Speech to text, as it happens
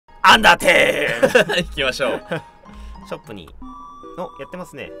アンダーテール行きましょう。ショップにやってま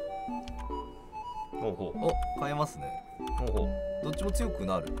すね。ほうほう。お、買えますね。ほうほう。どっちも強く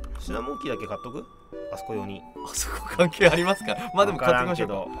なる。シナモンキーだけ買っとく？あそこ用に。あそこ関係ありますか？まあでも買ってきましょう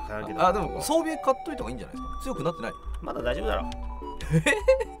か。わからんけど。あ、でも装備買っといた方がいいんじゃないですか？強くなってない？まだ大丈夫だろ。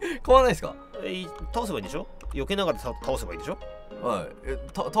変わらないですか？倒せばいいんでしょ？避けながら倒せばいいんでしょ？はい。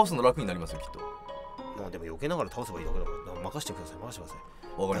倒すの楽になりますよ、きっと。まあでも避けながら倒せばいいだけだから。任せてください、任せてくださ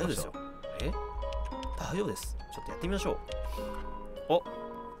い。わかりました。大丈夫です。ちょっとやってみましょう。こ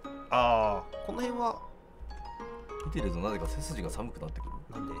の辺は見てるとなぜか背筋が寒くなってくる。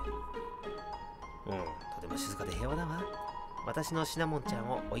なんで？とても静かで平和だわ。私のシナモンちゃん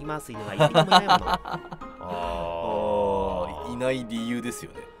を追い回す犬が一匹もいないもの。いない理由です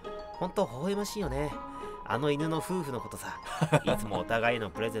よね。ほんと微笑ましいよね。あの犬の夫婦のことさ。いつもお互いへの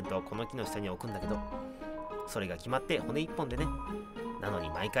プレゼントをこの木の下に置くんだけど、それが決まって骨一本でね。なのに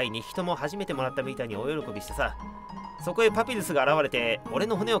毎回2匹とも初めてもらったみたいに大喜びしてさ、そこへパピルスが現れて俺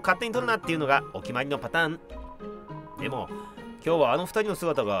の骨を勝手に取るなっていうのがお決まりのパターン。でも今日はあの2人の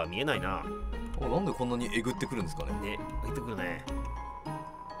姿が見えないな。なんでこんなにえぐってくるんですかね。ね、えぐってくるね。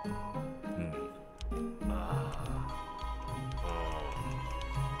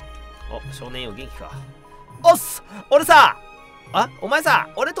少年よ元気か。おっす、俺さ、お前さ、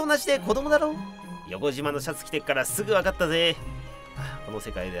俺と同じで子供だろ。横島のシャツ着てっからすぐ分かったぜ。この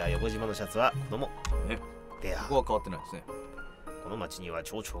世界では横島のシャツは子供。で、ここは変わってないですね。この町には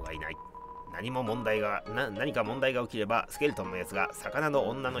町長がいない。何か問題が起きればスケルトンのやつが魚の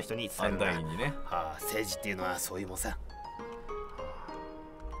女の人に伝えるんだ。にね。政治っていうのはそういうもんさ。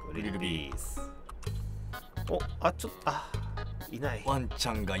グリルビーズ。いない。ワンち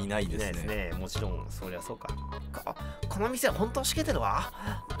ゃんがいないですね。もちろんそりゃそうか。この店本当しけてるわ。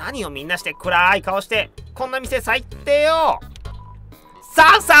何をみんなして暗い顔して。こんな店最低よ。さ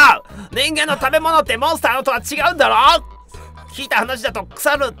あ人間の食べ物ってモンスターのとは違うんだろ。聞いた話だと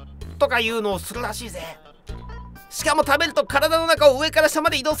腐るとかいうのをするらしいぜ。しかも食べると体の中を上から下ま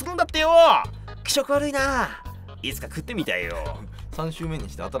で移動するんだってよ。気色悪いな。いつか食ってみたいよ。3週目に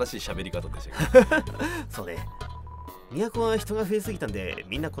して新しい喋り方でしたけどそうね。都は人が増えすぎたんで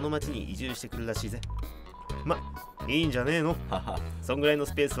みんなこの町に移住してくるらしいぜ。ま、いいんじゃねえの。そんぐらいの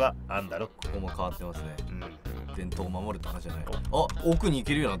スペースはあんだろ。ここも変わってますね。伝統を守るって話じゃない。奥に行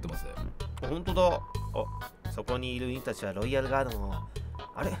けるようになってますね。ほんとだ。そこにいる犬たちはロイヤルガードの。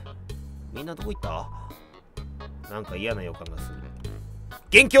あれ、みんなどこ行った？なんか嫌な予感がする。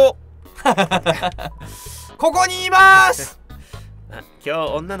元凶ここにいます今日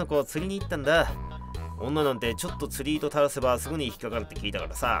女の子を釣りに行ったんだ。女なんてちょっと釣り糸垂らせばすぐに引っかかるって聞いたか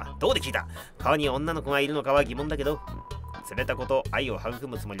らさ。どうで聞いた？川に女の子がいるのかは疑問だけど、釣れた子と愛を育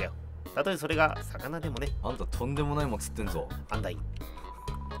むつもりだよ。たとえそれが魚でもね。あんたとんでもないもん釣ってんぞ。あんだい。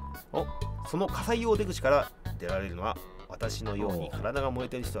その火災用出口から出られるのは私のように体が燃え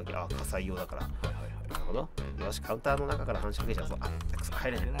てる人だけ。火災用だから。なるほど。よし、カウンターの中から話しかけちゃうぞ。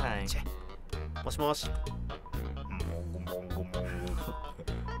入れない。もしもし。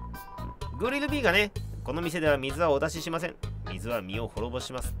グリル B がね、この店では水はお出ししません。水は身を滅ぼ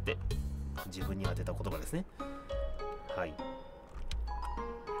しますって自分に当てた言葉ですね。はい。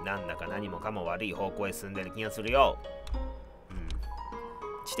なんだか何もかも悪い方向へ進んでる気がするよ。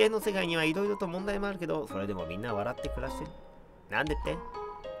地底の世界にはいろいろと問題もあるけど、それでもみんな笑って暮らしてる。なんでって？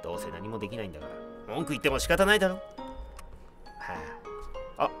どうせ何もできないんだから。文句言っても仕方ないだろ。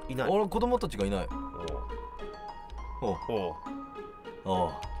いない。子供たちがいない。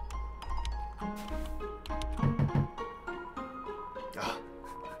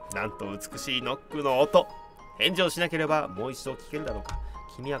なんと美しいノックの音。返事をしなければもう一度聞けるだろうか。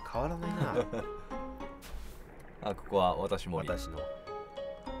君は変わらないな。ここは私も私の。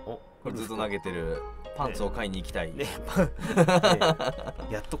これずっと投げてるパンツを買いに行きたい。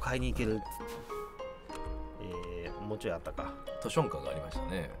やっと買いに行ける。もうちょいあったか。図書館がありました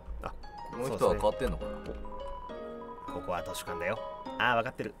ね。この人は変わってんのかな。ここは図書館だよ。分か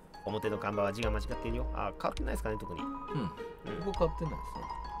ってる。表の看板は字が間違っているよ。変わってないですかね、特に。ここ変わってないで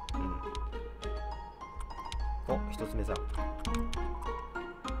すね。一つ目さ。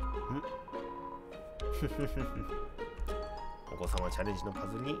お子様チャレンジのパ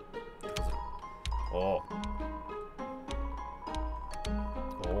ズルにパズル。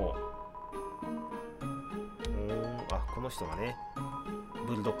この人がね、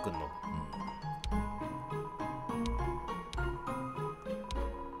ブルドッグの。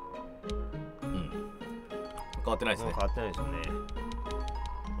変わってないですね。変わってないですよね。な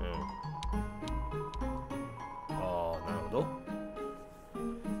るほど。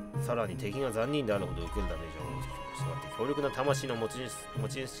さらに敵が残忍であるほど受けるダメージを大きくしてもらって強力な魂の持ち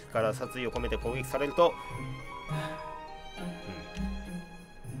主から殺意を込めて攻撃されると、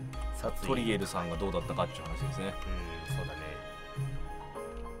殺意。トリエルさんがどうだったかっていう話ですね。そうだね。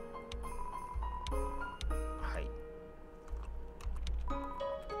はい。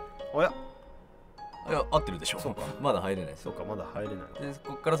おや、いや合ってるでしょ。そうかまだ入れないです。そうか、まだ入れない。で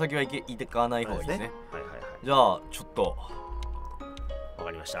ここから先はいかない方がいいですね。はいはいはい。じゃあちょっとわ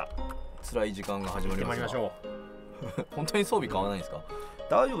かりました。辛い時間が始まりますが。行ってまいりましょう。本当に装備買わないんですか？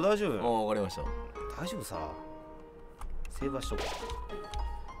大丈夫大丈夫。わかりました。大丈夫さ。セーブはしとこう。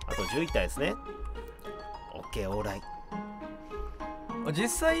あと11体ですね。オッケー、オーライ。実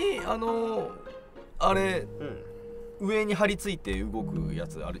際あれ、上に張り付いて動くや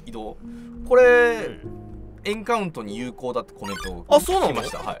つ、あれ移動、これ、エンカウントに有効だってコメントを聞きま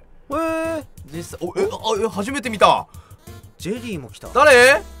した。はい。実際初めて見た。ジェリーも来た。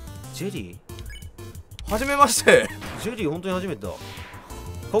誰？ジェリー？初めまして。ジェリー本当に初めてだ。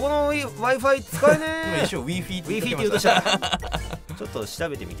ここの Wi-Fi 使えねえ。今一瞬 Wi-Fi って言ってました。ちょっと調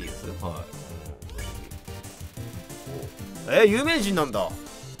べてみていいです？はい。有名人なんだ。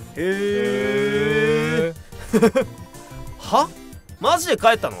へえ。は？マジで帰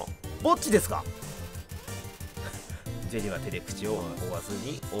ったの？ぼっちですか？ジェリーは手で口を覆わず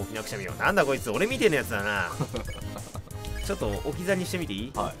に大きなくしゃみを。なんだこいつ、俺みてえなやつだな。ちょっと置き去にしてみてい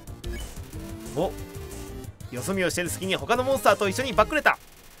い？はい。お、よそ見をしてる隙に他のモンスターと一緒にバックれた。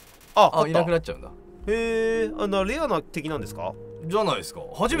いなくなっちゃうんだ。へえ、レアな敵なんですか？じゃないですか。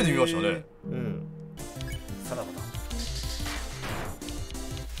初めて見ましたね。さらばだ。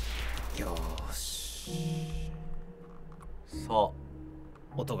よーし。さあ、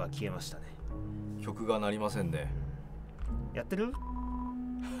音が消えましたね。曲が鳴りませんね。やってる？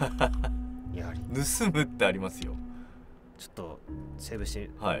やはり盗むってありますよ。ちょっとセーブして。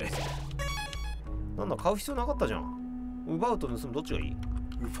はい。なんだ、買う必要なかったじゃん。奪うと盗む、どっちがいい？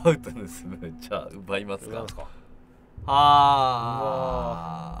奪うと盗む。じゃあ奪いますか。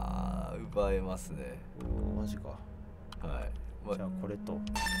奪えますね。マジか。はい。じゃあこれと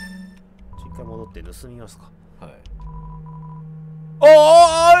一回戻って盗みますか。はい。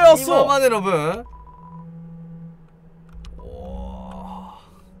今までの分？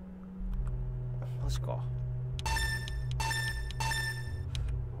マジか。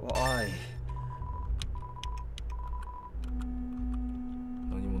おい。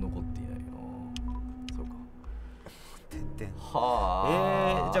何も残っていないな。そうか。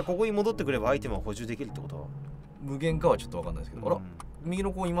じゃあここに戻ってくればアイテムは補充できるってこと？無限かはちょっと分かんないですけど。あら、右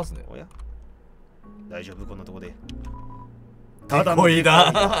の子いますね。おや？大丈夫、こんなとこで。ただの恋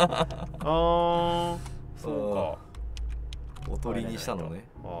だ。そうか。おとりにしたのね。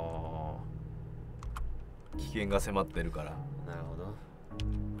危険が迫ってるから。なるほど。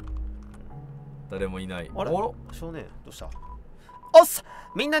誰もいない。あれ？少年、どうした？おっす！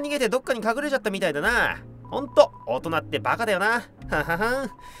みんな逃げてどっかに隠れちゃったみたいだな。ほんと、大人ってバカだよな。ははは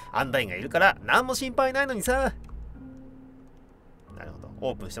ん。アンダインがいるから何も心配ないのにさ。なるほど。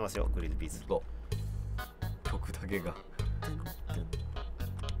オープンしてますよ、グリルピース。曲だけが。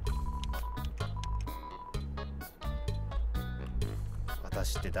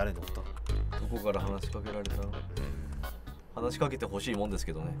私って誰のこと？どこから話しかけられた？話しかけてほしいもんです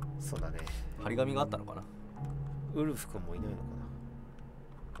けどね。そうだね。張り紙があったのかな？ウルフ君もいないのか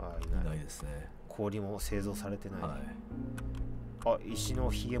な？いないですね。氷も製造されてない。はい。石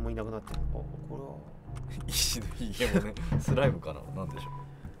のヒゲもいなくなってる。これは石のヒゲもね。スライムかな？なんでしょう。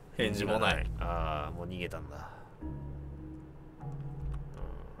返事もない。もう逃げたんだ。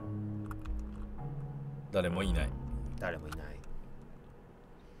誰もいない。誰もいない。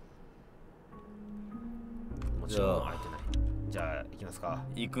もちろん空いてない。じゃあ行きますか。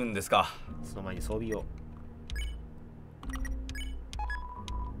行くんですか。その前に装備を。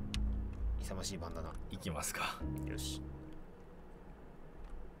勇ましいバンダナ。行きますか。よし。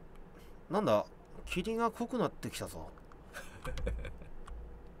なんだ、霧が濃くなってきたぞ。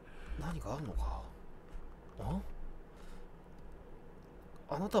何かあるのか？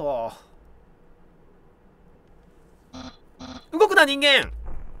あなたは動くな人間。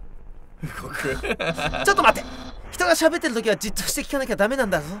動く。ちょっと待って。人が喋ってる時はじっとして聞かなきゃダメなん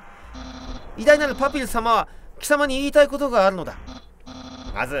だぞ。偉大なるパピルス様は貴様に言いたいことがあるのだ。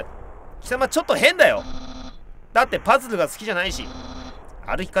まず貴様ちょっと変だよ。だってパズルが好きじゃないし、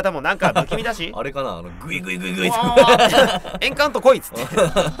歩き方もなんか不気味だし。あれかな、グイグイグイグイエンカウント来いっつって。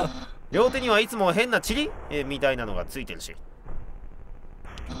両手にはいつも変なチリ、みたいなのがついてるし。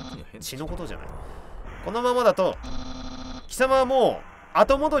血のことじゃない。このままだと貴様はもう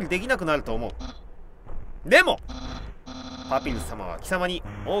後戻りできなくなると思う。でもパピルス様は貴様に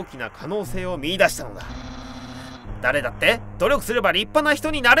大きな可能性を見出したのだ。誰だって努力すれば立派な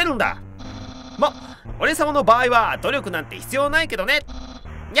人になれるんだ。俺様の場合は努力なんて必要ないけどね。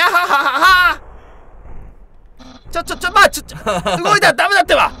にゃはははは。動いたらダメだっ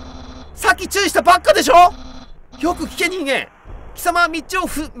てば。さっき注意したばっかでしょ。よく聞け人間。貴様は道を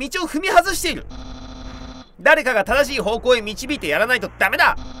踏み外している。誰かが正しい方向へ導いてやらないとダメ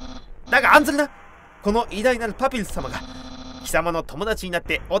だ。だが案ずるな。この偉大なるパピルス様が貴様の友達になっ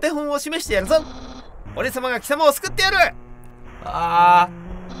てお手本を示してやるぞ。俺様が貴様を救ってやる。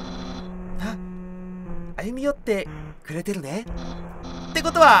歩み寄ってくれてるね。って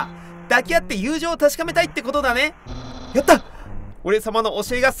ことは抱き合って友情を確かめたいってことだね。やった。俺様の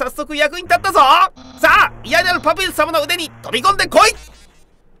教えが早速役に立ったぞ。さあ偉大なるパピルス様の腕に飛び込んでこい。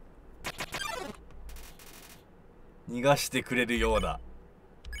逃がしてくれるようだ。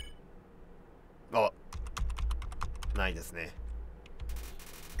ないですね。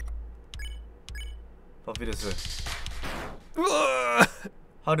パピルス、うわ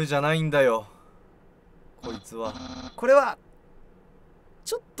春じゃないんだよこいつは。これは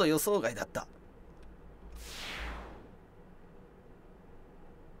ちょっと予想外だった。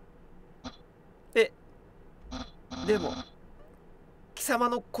でも貴様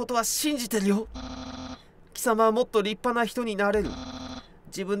のことは信じてるよ。貴様はもっと立派な人になれる。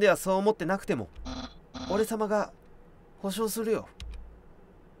自分ではそう思ってなくても俺様が保証するよ。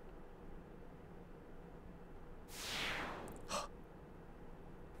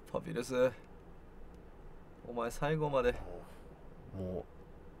パピルス、お前最後まで。もう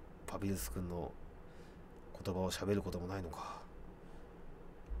パピルス君の言葉を喋ることもないのか。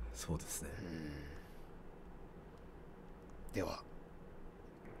そうですね。では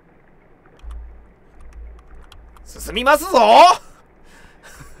進みますぞ。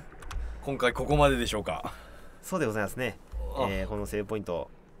今回ここまででしょうか。そうでございますね。このセーブポイント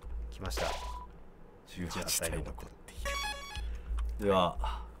来ました。18体残っている。で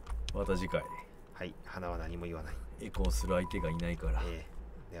はまた次回。はい、花は何も言わない。エコーする相手がいないから、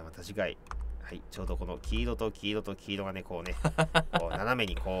ではまた次回。はい、ちょうどこの黄色と黄色と黄色がね、こうねこう斜め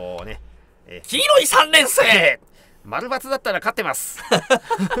にこうね、黄色い3連星丸×だったら勝ってます。